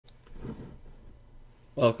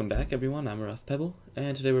Welcome back everyone, I'm Pebble,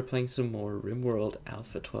 and today we're playing some more RimWorld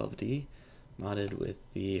Alpha 12D, modded with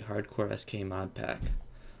the Hardcore SK mod pack.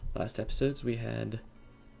 Last episodes we had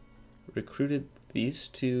recruited these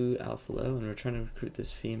two Alphalo, and we're trying to recruit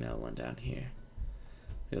this female one down here.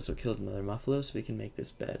 We also killed another Muffalo so we can make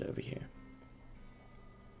this bed over here.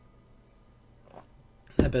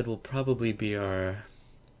 That bed will probably be our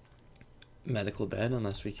medical bed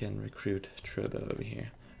unless we can recruit Trobo over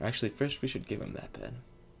here. Or actually, first we should give him that bed,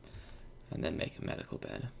 and then make a medical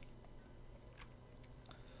bed.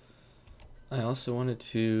 I also wanted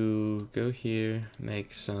to go here,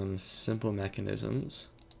 make some simple mechanisms,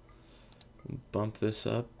 bump this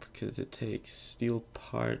up because it takes steel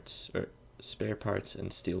parts, or spare parts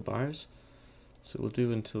and steel bars. So we'll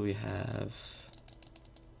do until we have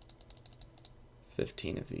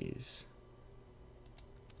 15 of these.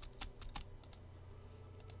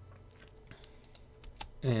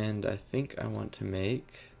 And I think I want to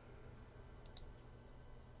make,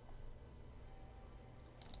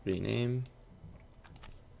 rename,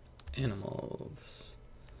 animals.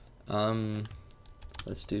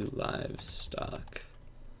 Let's do livestock.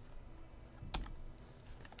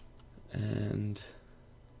 And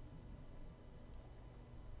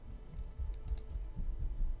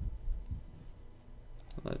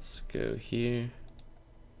let's go here,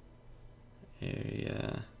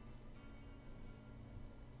 area,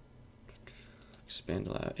 expand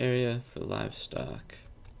allow area for livestock.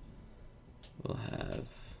 We'll have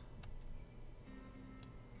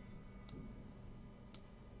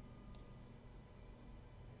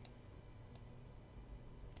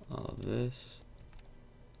all of this.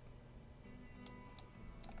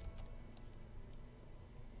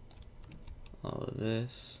 All of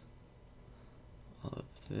this. All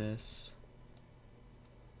of this.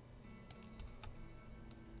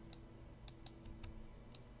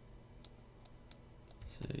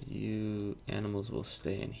 So you animals will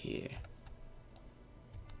stay in here.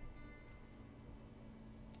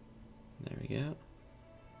 There we go.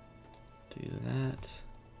 Do that.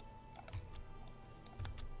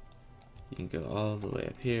 You can go all the way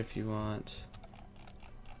up here if you want.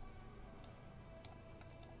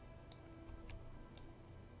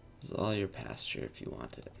 This is all your pasture if you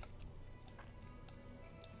want it.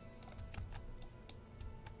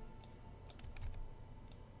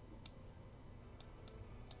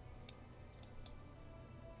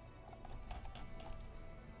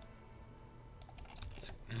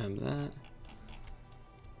 Let's grab that.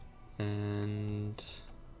 And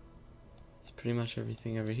it's pretty much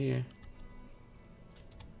everything over here.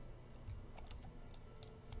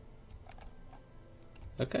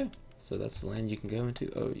 Okay, so that's the land you can go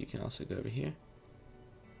into. Oh, you can also go over here.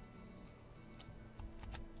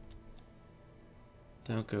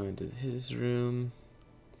 Don't go into his room.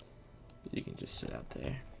 You can just sit out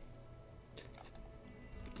there.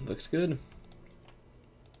 Looks good.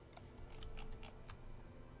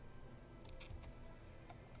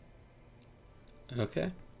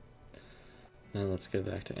 Okay. Now let's go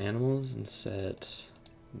back to animals and set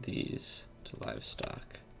these to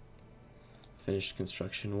livestock. Finished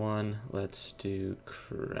construction 1. Let's do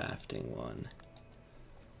crafting 1.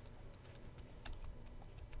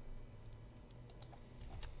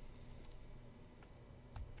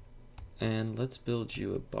 And let's build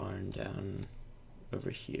you a barn down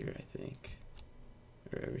over here, I think.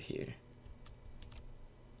 Or over here.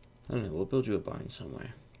 I don't know, we'll build you a barn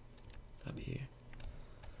somewhere. Up here.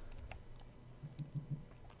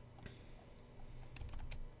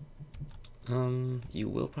 You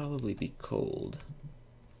will probably be cold.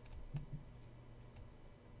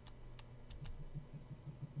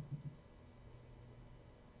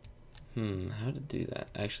 How to do that?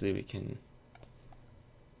 Actually, we can,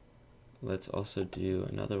 let's also do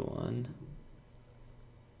another one.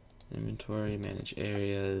 Inventory, manage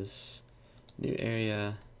areas, new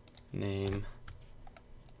area, name,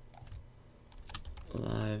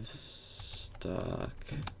 livestock,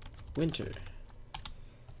 winter.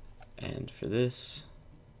 And for this,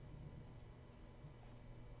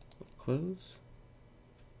 we'll close.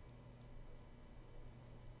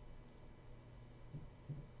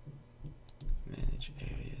 Manage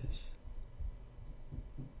areas.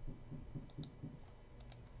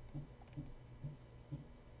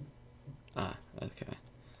 Okay.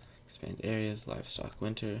 Expand areas, livestock,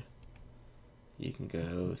 winter. You can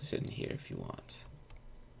go sit in here if you want.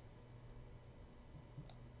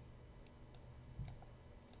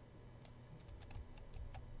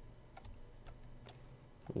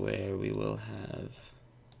 Where we will have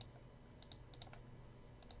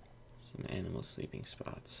some animal sleeping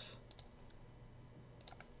spots.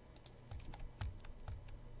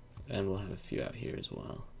 And we'll have a few out here as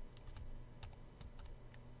well.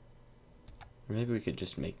 Or maybe we could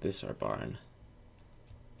just make this our barn.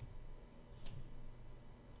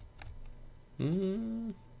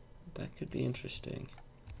 That could be interesting.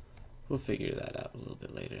 We'll figure that out a little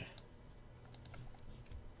bit later.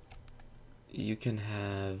 You can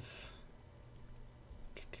have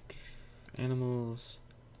animals,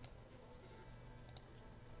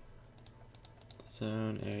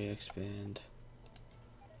 zone, area expand,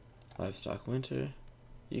 livestock winter.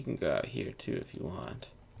 You can go out here too if you want.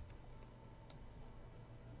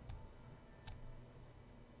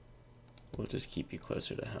 We'll just keep you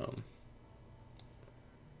closer to home.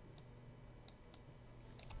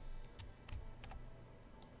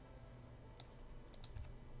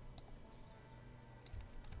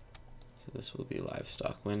 So this will be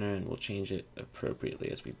livestock winter, and we'll change it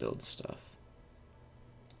appropriately as we build stuff.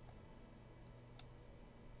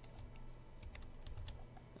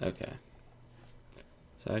 Okay.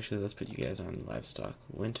 So actually, let's put you guys on livestock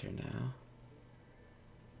winter now.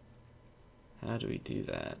 How do we do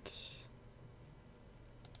that?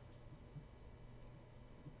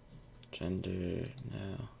 Gender,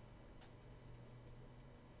 no.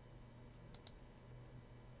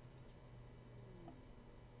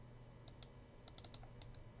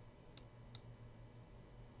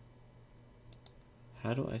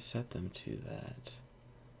 How do I set them to that?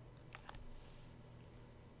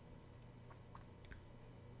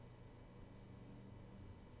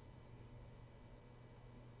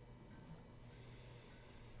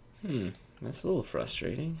 That's a little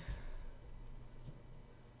frustrating.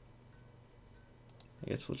 I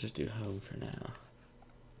guess we'll just do home for now.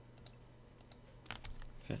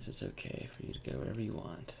 I guess it's okay for you to go wherever you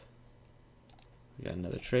want. We got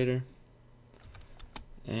another trader.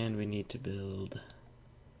 And we need to build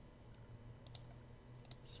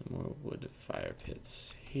some more wood fire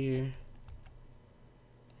pits here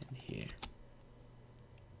and here.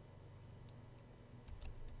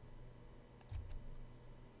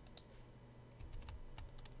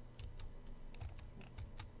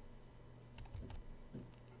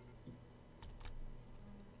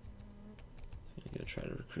 So you go try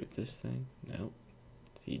to recruit this thing. Nope.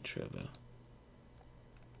 Feed Trovo.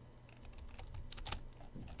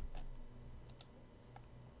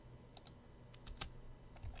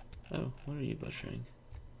 Oh, what are you butchering?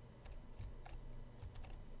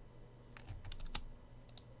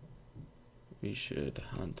 We should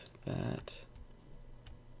hunt that.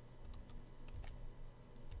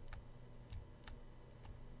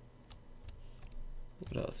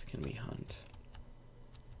 What else can we hunt?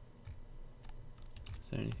 Is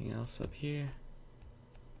there anything else up here?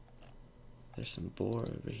 There's some boar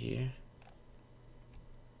over here.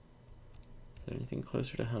 Is there anything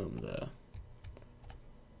closer to home though?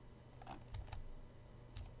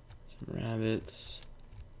 Some rabbits.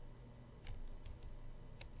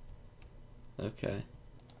 Okay,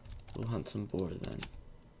 we'll hunt some boar then.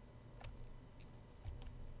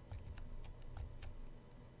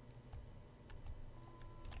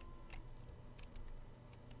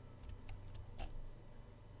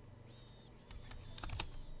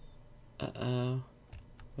 Uh-oh,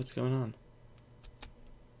 what's going on?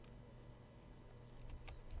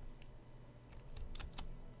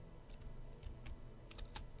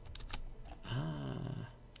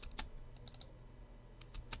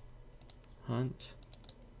 Hunt.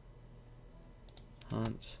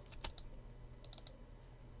 Hunt.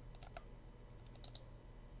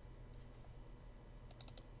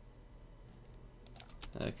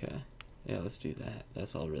 Okay. Yeah, let's do that.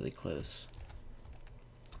 That's all really close.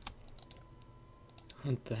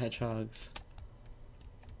 Hunt the hedgehogs.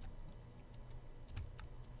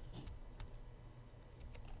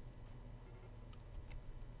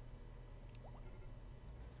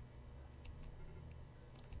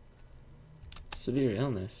 Severe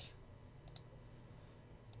illness.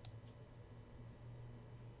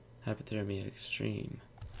 Hypothermia extreme.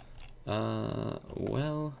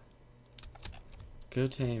 Well, go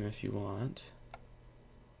tame if you want.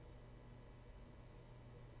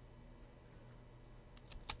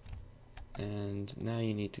 And now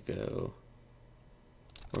you need to go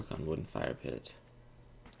work on wooden fire pit.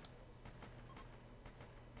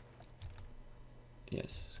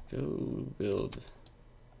 Yes, go build.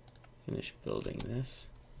 Finish building this.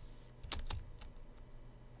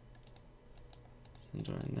 Send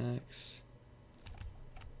our next.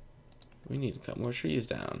 We need to cut more trees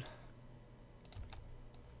down.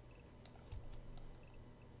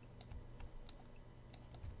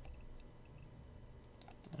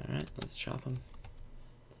 Alright, let's chop them.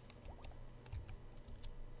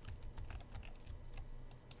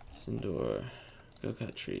 Sindor, Go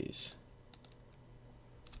cut trees.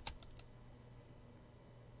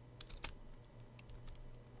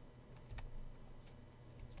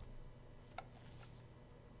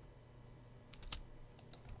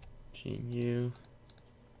 Gene,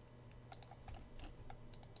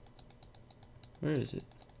 where is it?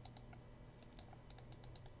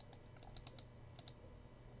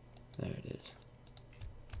 There it is.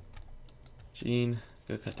 Gene,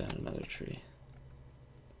 go cut down another tree.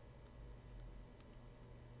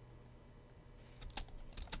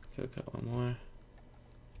 Go cut one more.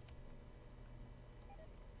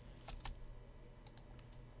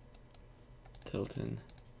 Tilton,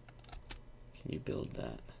 can you build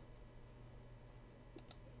that?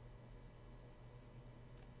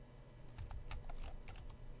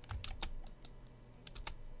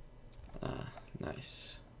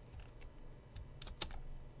 Nice.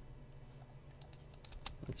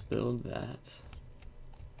 Let's build that.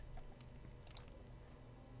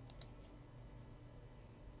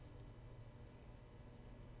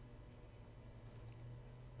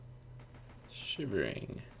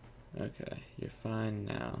 Shivering. Okay, you're fine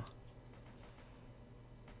now.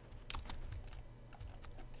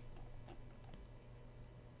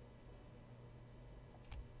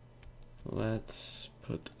 Let's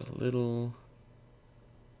put a little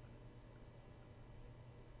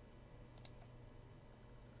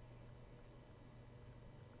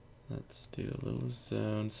let's do a little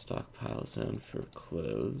zone, stockpile zone for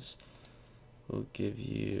clothes. We'll give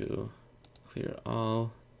you clear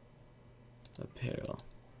all apparel.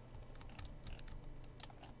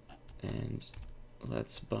 And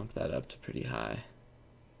let's bump that up to pretty high.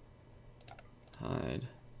 Hide.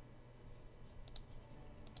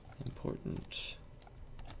 Important.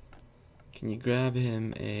 Can you grab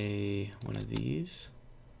him one of these?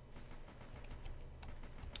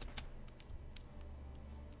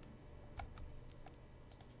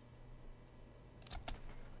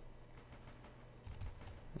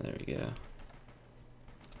 There we go.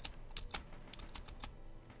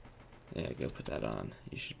 Yeah, go put that on.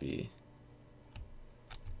 You should be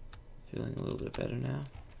feeling a little bit better now.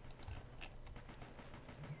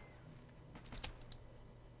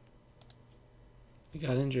 You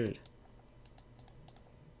got injured.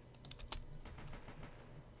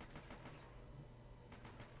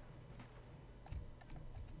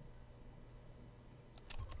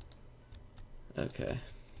 Okay.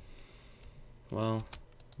 Well,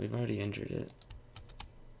 we've already injured it.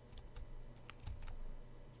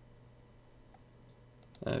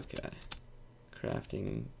 Okay.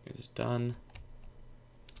 Crafting is done.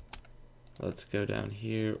 Let's go down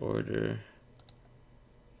here, order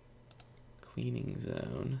cleaning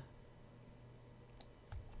zone.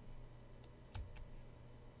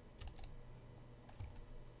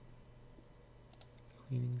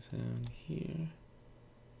 Cleaning zone here.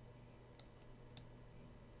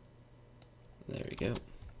 There we go.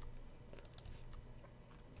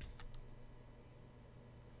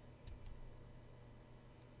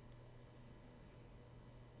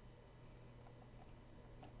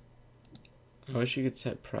 I wish you could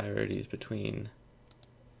set priorities between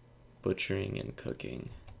butchering and cooking.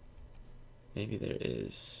 Maybe there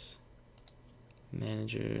is.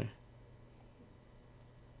 Manager.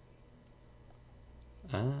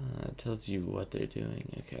 Ah, it tells you what they're doing.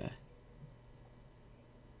 Okay.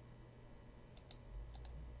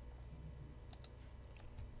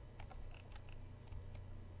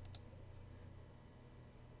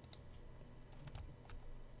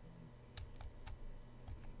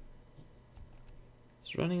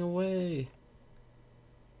 It's running away.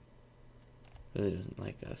 Really doesn't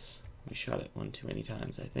like us. We shot it one too many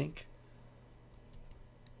times, I think.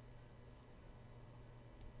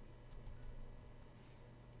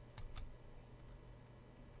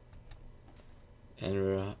 And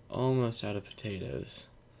we're almost out of potatoes,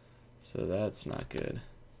 so that's not good.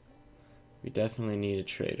 We definitely need a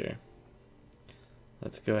trader.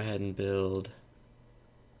 Let's go ahead and build.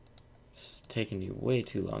 It's taken me way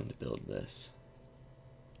too long to build this.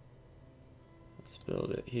 Let's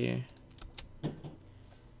build it here.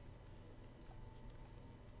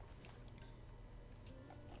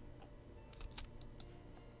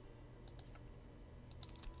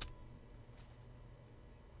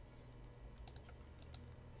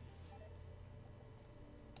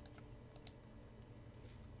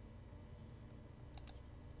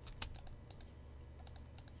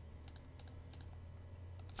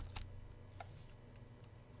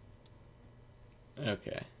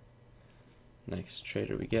 Okay. Next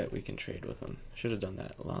trader we get, we can trade with them. Should have done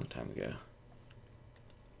that a long time ago.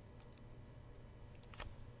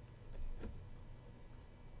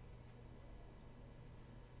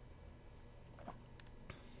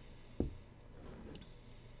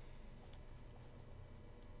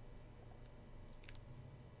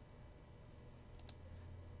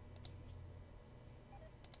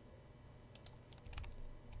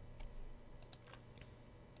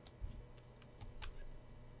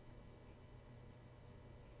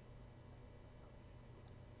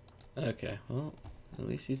 Okay, well, at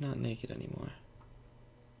least he's not naked anymore.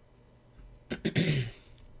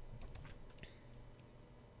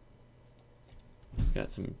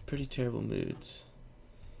 Got some pretty terrible moods.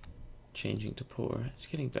 Changing to poor. It's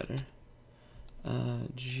getting better.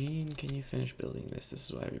 Gene, can you finish building this? This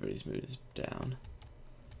is why everybody's mood is down.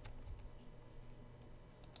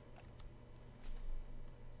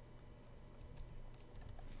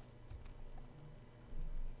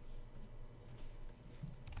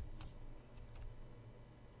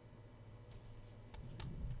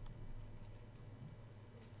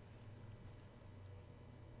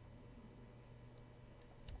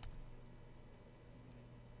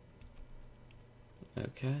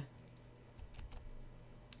 Okay.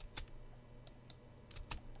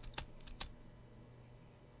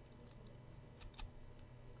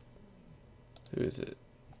 Who is it?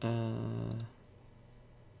 Can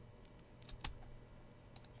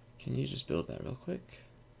you just build that real quick?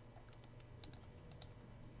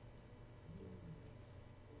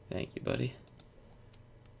 Thank you, buddy.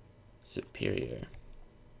 Superior.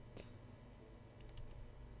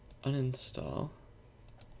 Uninstall.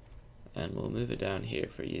 And we'll move it down here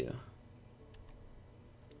for you.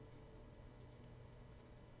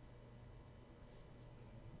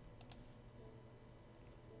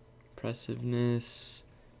 Impressiveness,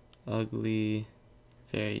 ugly,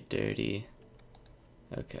 very dirty.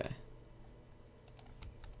 Okay.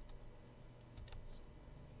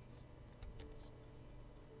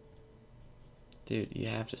 Dude, you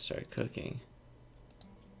have to start cooking.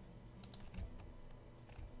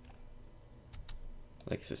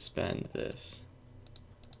 Like, suspend this.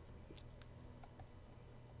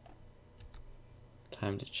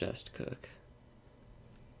 Time to just cook.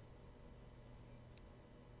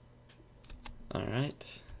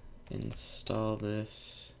 Alright. Install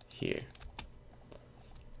this here.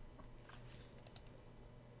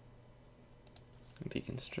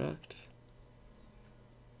 Deconstruct.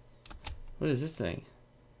 What is this thing?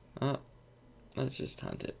 Oh, let's just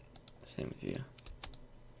hunt it. Same with you.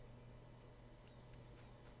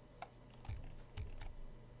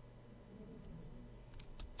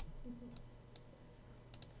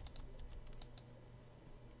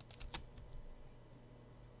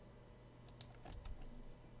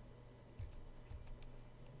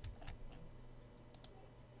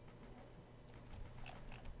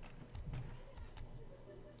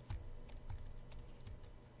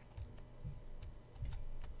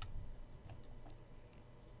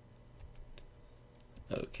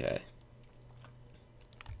 Okay.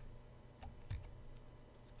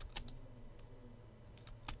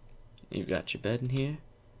 You've got your bed in here.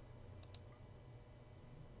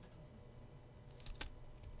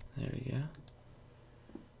 There we go.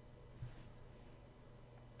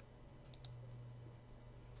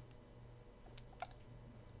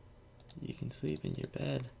 You can sleep in your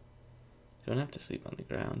bed. You don't have to sleep on the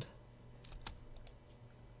ground.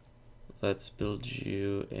 Let's build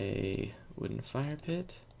you a wooden fire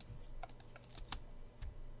pit.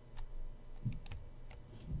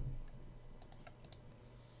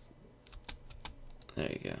 There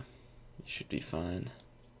you go. You should be fine.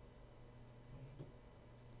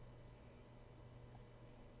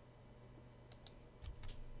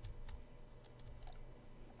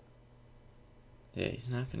 Yeah, he's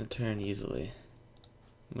not going to turn easily.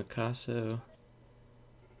 Mikaso.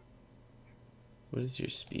 What is your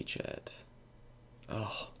speech at?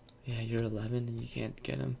 Oh, yeah, you're 11 and you can't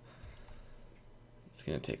get him. It's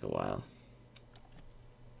gonna take a while.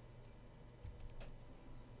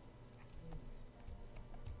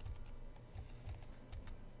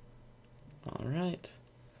 Alright.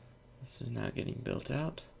 This is now getting built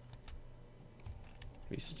out.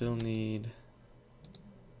 We still need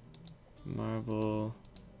marble,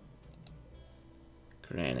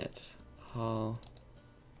 granite, hall,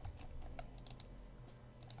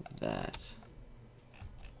 that,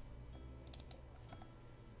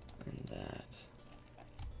 and that.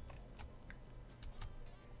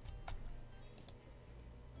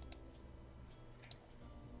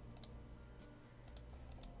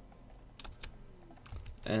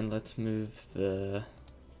 And let's move the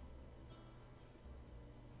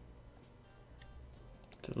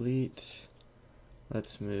delete.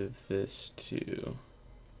 Let's move this to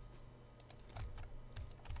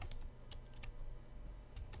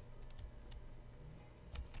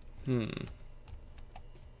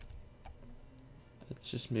let's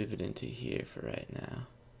just move it into here for right now.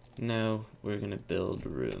 No, we're gonna build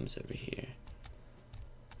rooms over here.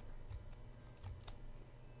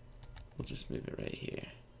 We'll just move it right here.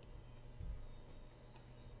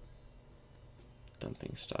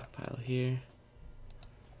 Dumping stockpile here.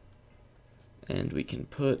 And we can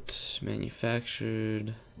put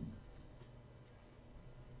manufactured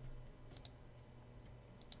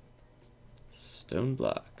stone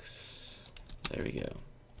blocks. There we go.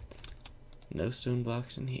 No stone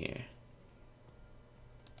blocks in here.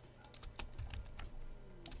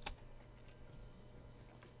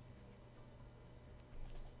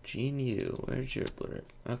 Gene U, where's your blurb?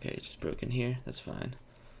 Okay, just broken here, that's fine.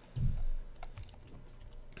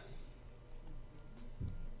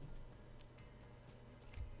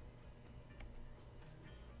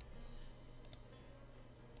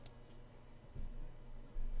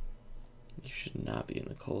 You should not be in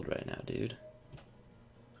the cold right now, dude.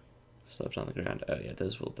 Slept on the ground. Oh yeah,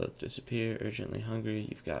 those will both disappear. Urgently hungry,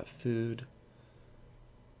 you've got food.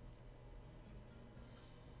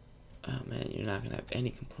 Oh man, you're not gonna have any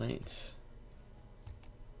complaints.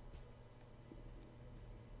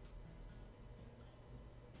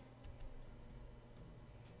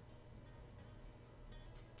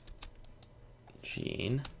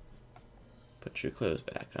 Gene, put your clothes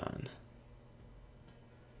back on.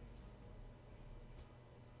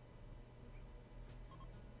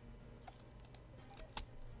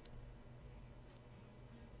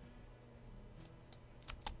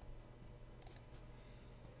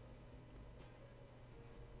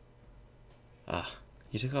 Ah,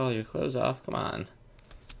 you took all your clothes off? Come on.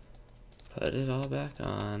 Put it all back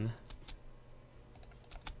on.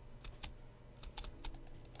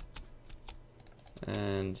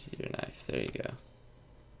 And your knife. There you go.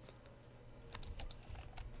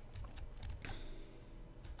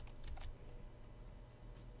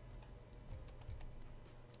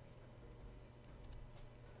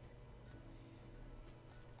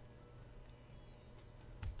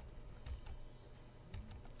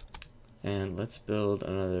 And let's build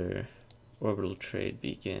another orbital trade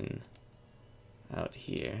beacon out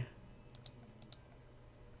here.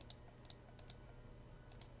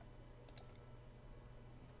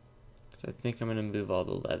 Because I think I'm going to move all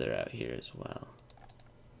the leather out here as well.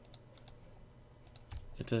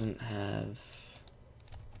 It doesn't have...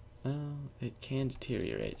 Oh, it can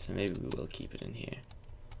deteriorate, so maybe we will keep it in here.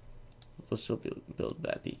 We'll still build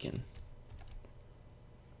that beacon.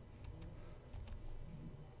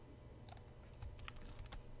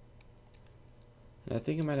 I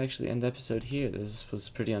think I might actually end the episode here. This was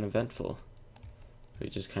pretty uneventful. We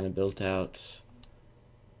just kind of built out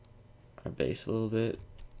our base a little bit.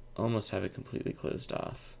 Almost have it completely closed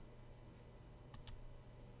off.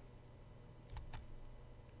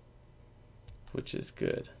 Which is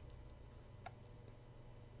good.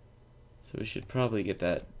 So we should probably get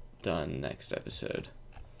that done next episode.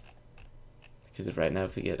 Because if right now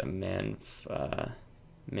if we get a man-eating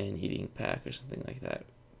pack or something like that,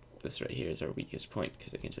 this right here is our weakest point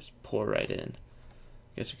because it can just pour right in.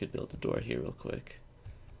 I guess we could build a door here real quick.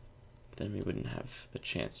 Then we wouldn't have a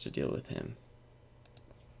chance to deal with him.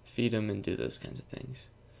 Feed him and do those kinds of things.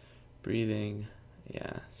 Breathing.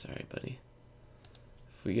 Yeah, sorry, buddy.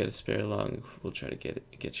 If we get a spare lung, we'll try to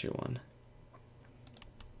get you one.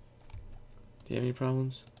 Do you have any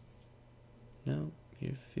problems? No,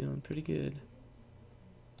 you're feeling pretty good.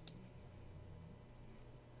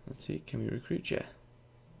 Let's see, can we recruit you?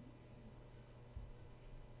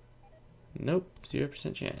 Nope,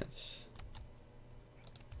 0% chance.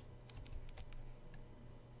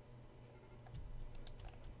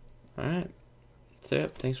 Alright. So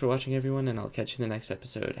yep, thanks for watching everyone, and I'll catch you in the next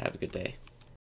episode. Have a good day.